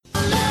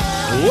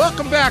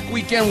Welcome back,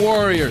 Weekend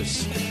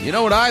Warriors. You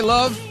know what I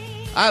love?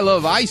 I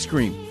love ice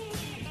cream.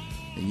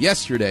 And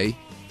yesterday,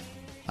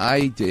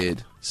 I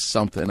did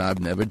something I've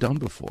never done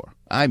before.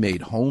 I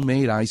made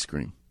homemade ice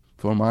cream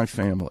for my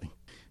family.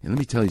 And let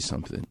me tell you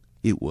something.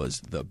 It was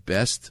the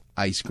best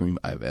ice cream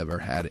I've ever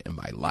had in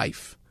my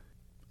life.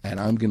 And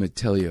I'm going to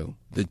tell you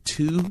the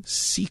two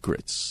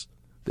secrets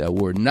that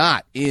were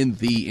not in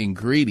the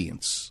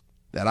ingredients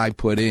that I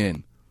put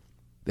in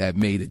that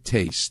made it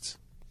taste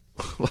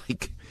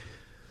like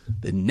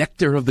the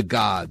nectar of the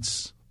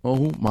gods.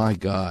 Oh, my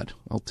God.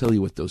 I'll tell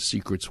you what those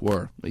secrets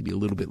were maybe a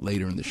little bit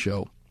later in the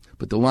show.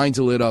 But the lines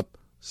are lit up,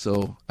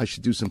 so I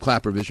should do some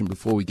clap revision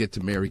before we get to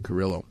Mary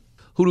Carrillo.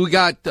 Who do we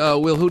got,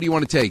 Will? Who do you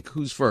want to take?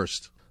 Who's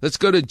first? Let's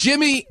go to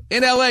Jimmy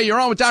in L.A. You're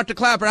on with Dr.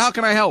 Clapper. How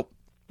can I help?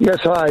 Yes,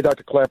 hi,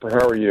 Dr. Clapper.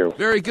 How are you?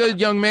 Very good,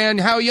 young man.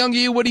 How young are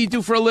you? What do you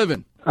do for a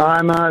living?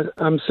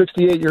 I'm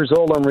 68 years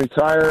old. I'm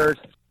retired.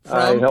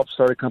 I helped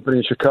start a company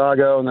in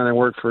Chicago, and then I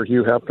worked for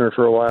Hugh Hefner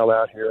for a while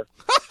out here.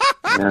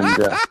 And,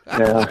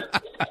 yeah.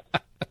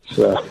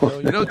 So,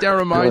 you know what that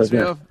reminds me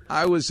of?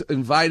 I was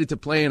invited to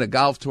play in a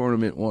golf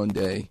tournament one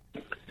day.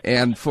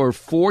 And for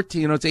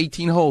 14, it's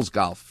 18 holes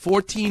golf.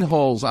 14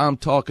 holes, I'm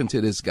talking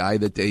to this guy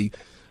that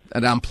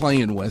I'm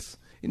playing with.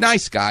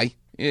 Nice guy.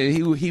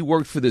 He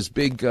worked for this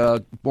big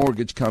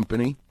mortgage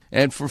company.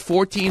 And for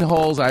 14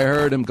 holes, I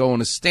heard him going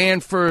to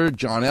Stanford.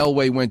 John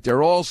Elway went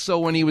there also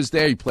when he was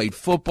there. He played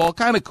football.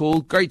 Kind of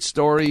cool. Great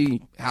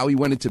story, how he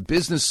went into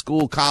business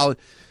school, college.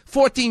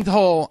 14th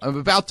hole, I'm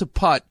about to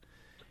putt.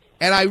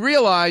 And I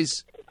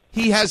realize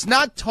he has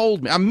not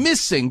told me. I'm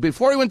missing,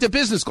 before he went to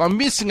business school, I'm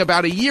missing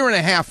about a year and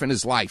a half in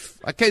his life.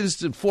 Okay, this is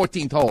the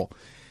 14th hole.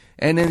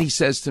 And then he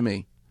says to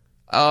me,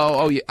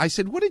 oh yeah. I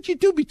said, what did you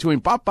do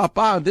between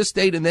this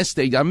date and this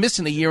date? I'm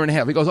missing a year and a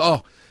half. He goes,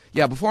 oh,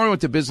 yeah, before I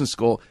went to business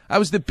school, I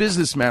was the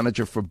business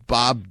manager for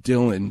Bob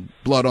Dylan,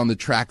 Blood on the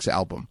Tracks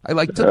album. I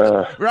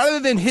rather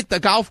than hit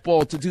the golf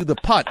ball to do the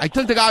putt, I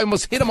took the guy,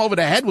 almost hit him over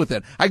the head with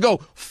it. I go,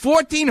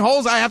 14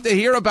 holes I have to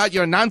hear about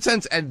your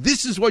nonsense, and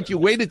this is what you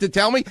waited to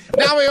tell me?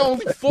 Now I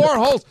only 4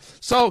 holes.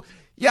 So,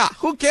 yeah,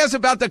 who cares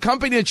about the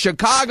company in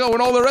Chicago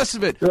and all the rest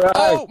of it? Right.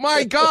 Oh,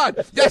 my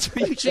God. That's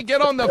where you should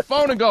get on the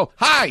phone and go,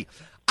 hi,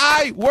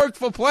 I worked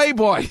for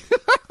Playboy.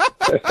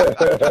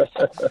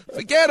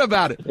 Forget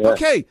about it. Yeah.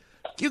 Okay.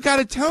 You got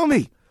to tell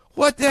me,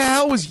 what the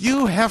hell was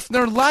Hugh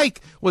Hefner like?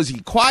 Was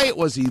he quiet?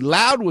 Was he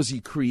loud? Was he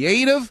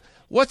creative?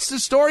 What's the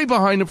story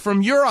behind him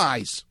from your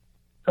eyes?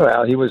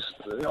 Well, he was,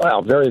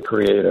 very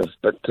creative,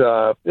 but,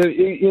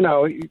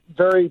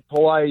 very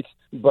polite,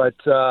 but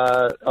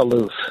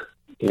aloof,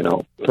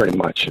 pretty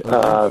much.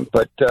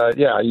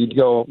 You'd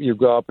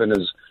go up in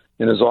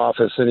his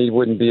office, and he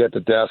wouldn't be at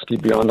the desk.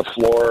 He'd be on the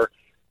floor,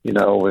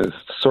 with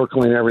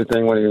circling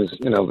everything when he was,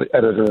 the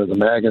editor of the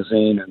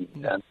magazine, and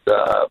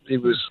he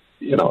was,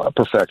 a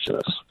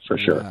perfectionist for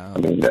sure. Wow. I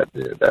mean,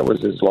 that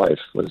was his life,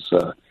 was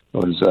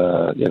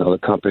the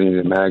company,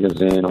 the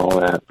magazine, all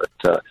that.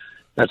 But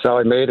that's how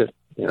he made it,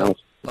 being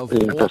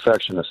a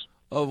perfectionist.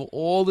 Of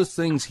all the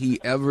things he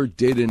ever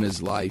did in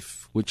his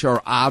life, which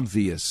are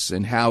obvious,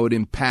 and how it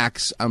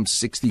impacts, I'm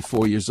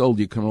 64 years old,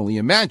 you can only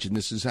imagine.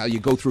 This is how you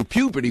go through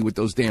puberty with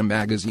those damn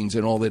magazines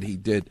and all that he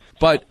did.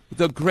 But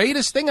the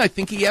greatest thing I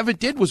think he ever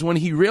did was when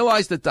he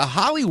realized that the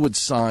Hollywood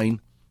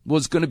sign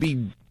was going to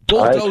be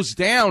bulldozed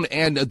down,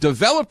 and a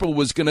developer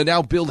was going to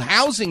now build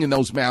housing in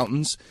those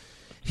mountains.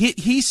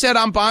 He said,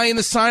 I'm buying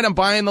the sign, I'm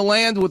buying the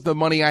land with the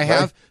money I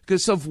have,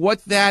 because of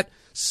what that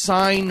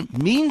sign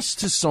means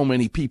to so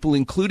many people,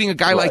 including a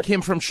guy like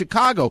him from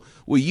Chicago.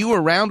 Were you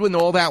around when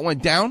all that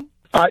went down?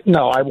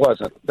 No, I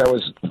wasn't. That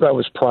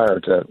was prior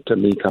to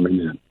me coming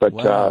in. But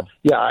wow.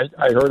 I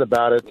heard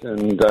about it,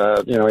 and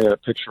he had a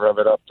picture of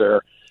it up there.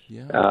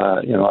 Yeah.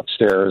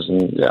 Upstairs,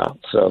 and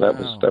so that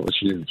was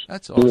huge.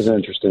 That's awesome. It was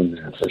interesting,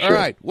 for sure. All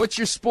right, what's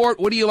your sport?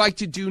 What do you like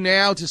to do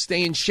now to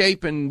stay in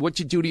shape, and what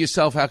you do to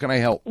yourself? How can I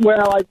help?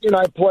 Well, I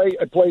play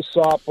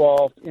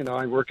softball.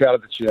 I work out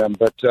at the gym,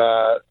 but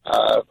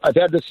I've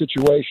had this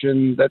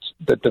situation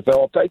that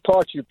developed. I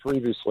talked to you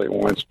previously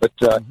once, but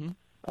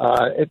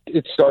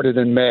it started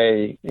in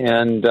May,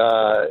 and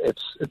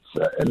it's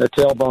in the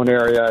tailbone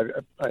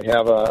area. I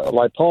have a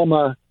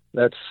lipoma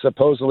that's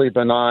supposedly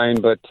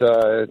benign, but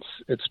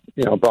it's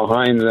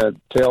behind the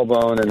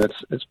tailbone, and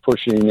it's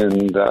pushing.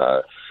 And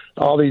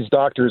all these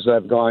doctors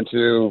I've gone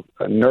to,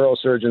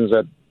 neurosurgeons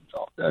at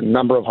a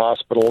number of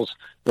hospitals,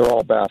 they're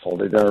all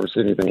baffled. They've never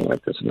seen anything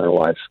like this in their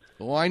life.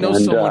 Well, I know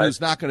someone who's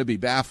not going to be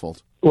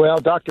baffled. Well,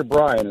 Dr.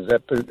 Brian, is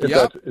that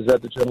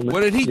the gentleman?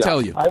 What did he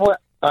tell you?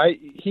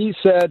 He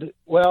said,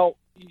 well,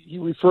 he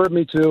referred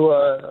me to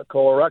a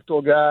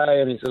colorectal guy,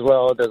 and he says,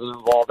 well, it doesn't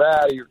involve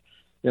that.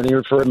 And he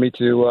referred me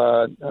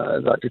to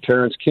Dr.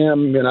 Terrence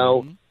Kim,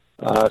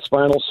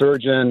 spinal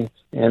surgeon.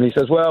 And he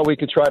says, well, we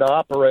could try to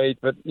operate,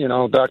 but,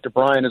 Dr.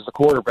 Bryan is the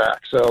quarterback,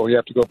 so you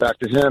have to go back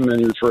to him. And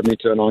he referred me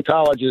to an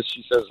oncologist.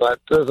 She says, that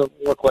doesn't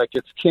look like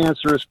it's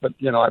cancerous, but,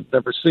 I've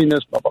never seen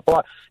this, blah, blah,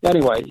 blah.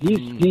 Anyway,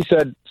 he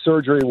said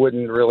surgery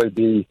wouldn't really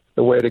be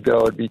the way to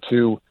go. It'd be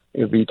too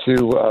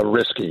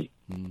risky.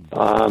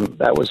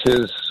 That was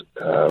his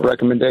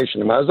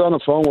recommendation. I was on the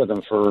phone with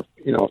him for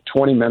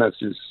 20 minutes.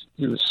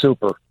 He was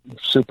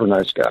super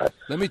nice guy.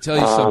 Let me tell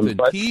you something.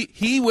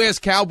 He wears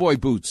cowboy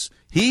boots.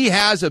 He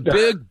has a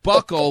big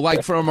buckle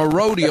like from a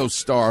rodeo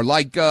star,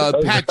 like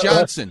Pat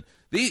Johnson.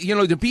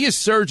 To be a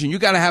surgeon, you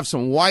got to have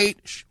some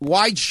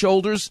wide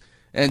shoulders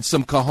and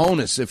some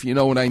cojones, if you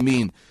know what I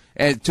mean.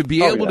 And to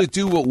be able to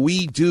do what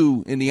we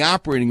do in the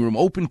operating room,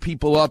 open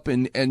people up,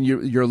 and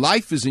your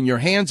life is in your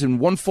hands, and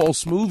one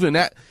false move, and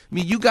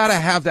you got to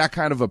have that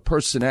kind of a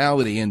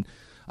personality. And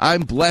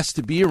I'm blessed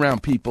to be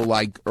around people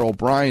like Earl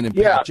Bryan and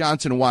Pat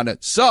Johnson and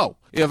whatnot. So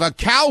if a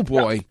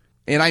cowboy,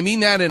 and I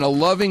mean that in a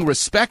loving,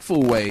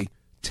 respectful way,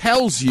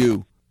 tells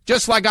you,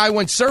 just like I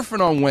went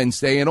surfing on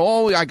Wednesday, and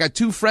I got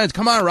two friends,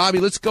 come on, Robbie,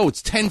 let's go.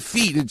 It's 10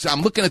 feet.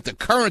 I'm looking at the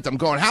current. I'm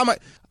going, how am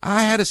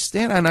I had to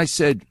stand, and I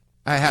said,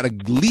 I had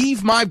to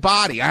leave my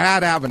body. I had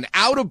to have an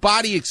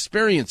out-of-body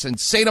experience and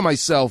say to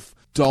myself,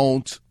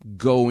 don't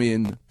go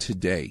in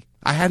today.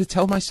 I had to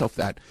tell myself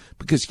that,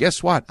 because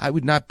guess what? I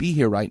would not be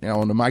here right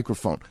now on the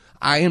microphone.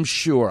 I am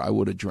sure I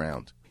would have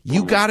drowned.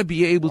 You got to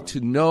be able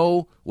to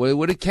know,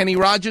 what did Kenny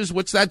Rogers,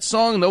 what's that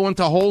song, know when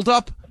to hold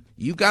up?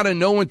 You got to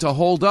know when to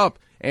hold up.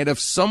 And if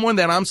someone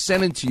that I'm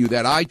sending to you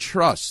that I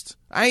trust,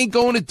 I ain't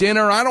going to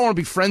dinner, I don't want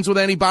to be friends with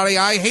anybody,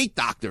 I hate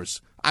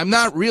doctors. I'm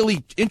not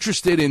really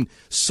interested in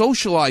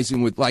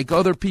socializing with like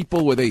other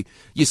people where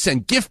you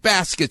send gift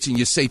baskets and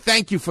you say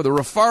thank you for the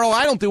referral.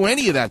 I don't do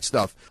any of that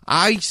stuff.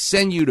 I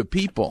send you to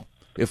people,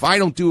 if I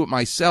don't do it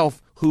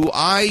myself, who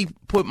I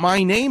put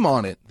my name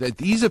on it, that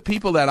these are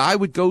people that I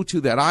would go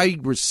to that I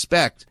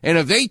respect. And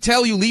if they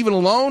tell you leave it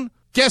alone,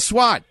 guess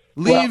what?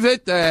 Leave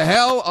it the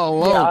hell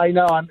alone. Yeah, I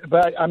know,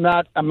 but I'm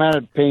not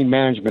a pain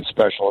management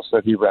specialist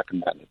that he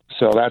recommended.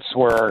 So that's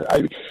where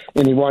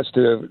and he wants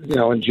to,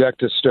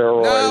 inject a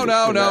steroid.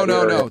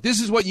 No.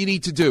 This is what you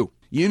need to do.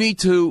 You need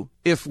to,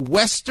 if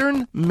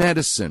Western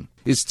medicine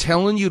is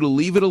telling you to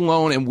leave it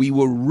alone and we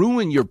will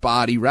ruin your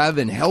body rather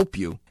than help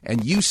you,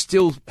 and you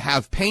still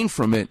have pain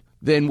from it,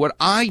 then what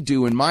I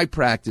do in my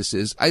practice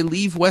is I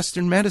leave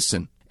Western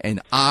medicine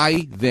and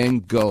I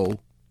then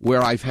go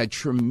where I've had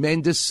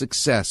tremendous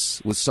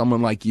success with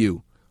someone like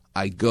you.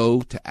 I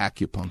go to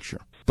acupuncture.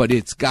 But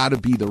it's got to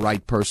be the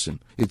right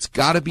person. It's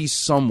got to be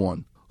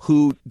someone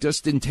who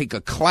just didn't take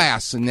a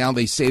class and now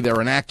they say they're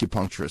an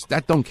acupuncturist.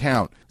 That don't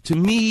count. To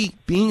me,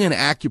 being an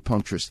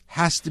acupuncturist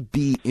has to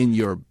be in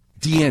your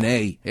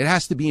DNA. It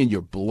has to be in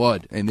your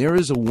blood. And there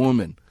is a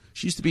woman,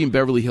 she used to be in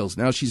Beverly Hills,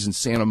 now she's in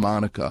Santa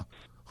Monica,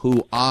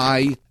 who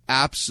I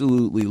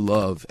absolutely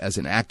love as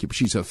an acupuncturist.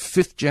 She's a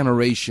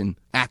fifth-generation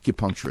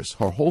acupuncturist.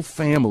 Her whole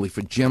family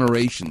for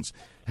generations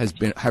have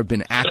been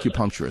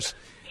acupuncturists.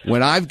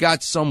 When I've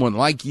got someone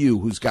like you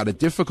who's got a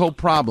difficult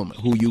problem,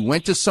 who you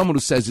went to someone who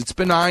says it's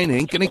benign, it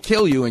ain't going to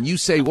kill you, and you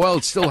say, well,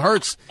 it still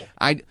hurts,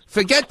 I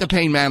forget the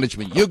pain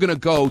management. You're going to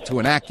go to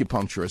an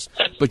acupuncturist,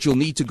 but you'll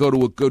need to go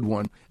to a good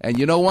one. And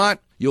you know what?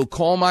 You'll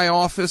call my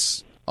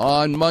office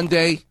on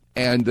Monday,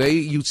 and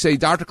you say,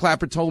 Dr.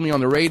 Klapper told me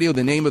on the radio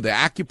the name of the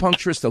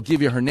acupuncturist. They'll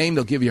give you her name.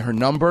 They'll give you her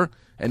number,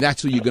 and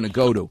that's who you're going to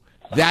go to.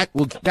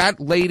 That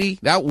lady,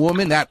 that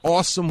woman, that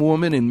awesome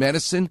woman in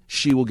medicine,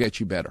 she will get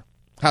you better.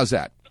 How's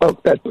that? Oh,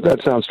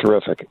 that sounds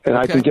terrific. And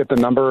okay. I can get the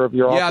number of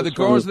your office? Yeah, the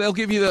girls, they'll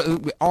give you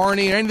the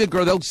Arnie, any of the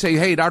girls, they'll say,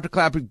 hey, Dr.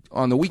 Klapper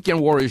on the Weekend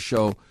Warriors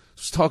show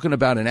was talking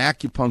about an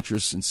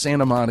acupuncturist in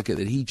Santa Monica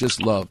that he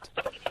just loved.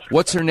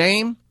 What's her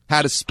name?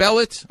 How to spell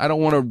it? I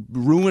don't want to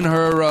ruin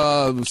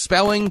her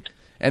spelling.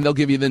 And they'll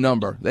give you the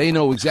number. They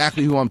know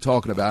exactly who I'm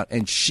talking about,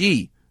 and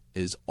she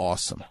is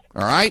awesome.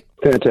 All right?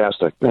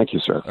 Fantastic. Thank you,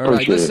 sir. All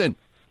right, listen.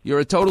 You're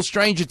a total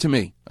stranger to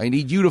me. I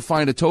need you to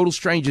find a total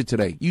stranger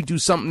today. You do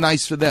something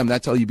nice for them.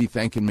 That's how you be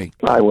thanking me.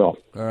 I will.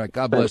 All right.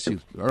 God bless you.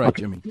 All right,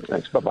 okay. Jimmy.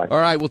 Thanks. Bye-bye.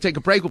 All right. We'll take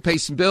a break. We'll pay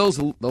some bills.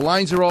 The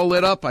lines are all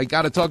lit up. I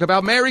got to talk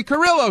about Mary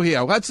Carrillo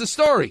here. That's the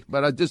story.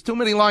 But there's too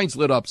many lines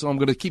lit up, so I'm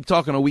going to keep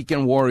talking to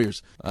Weekend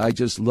Warriors. I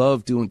just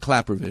love doing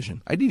Klapper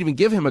Vision. I didn't even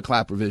give him a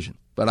Klapper Vision,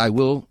 but I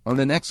will on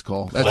the next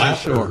call.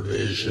 That's for sure.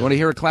 Vision. You want to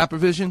hear a Klapper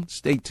Vision?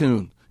 Stay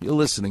tuned. You're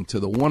listening to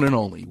the one and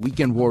only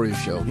Weekend Warriors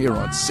show here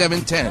on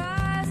 710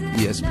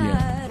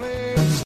 ESPN.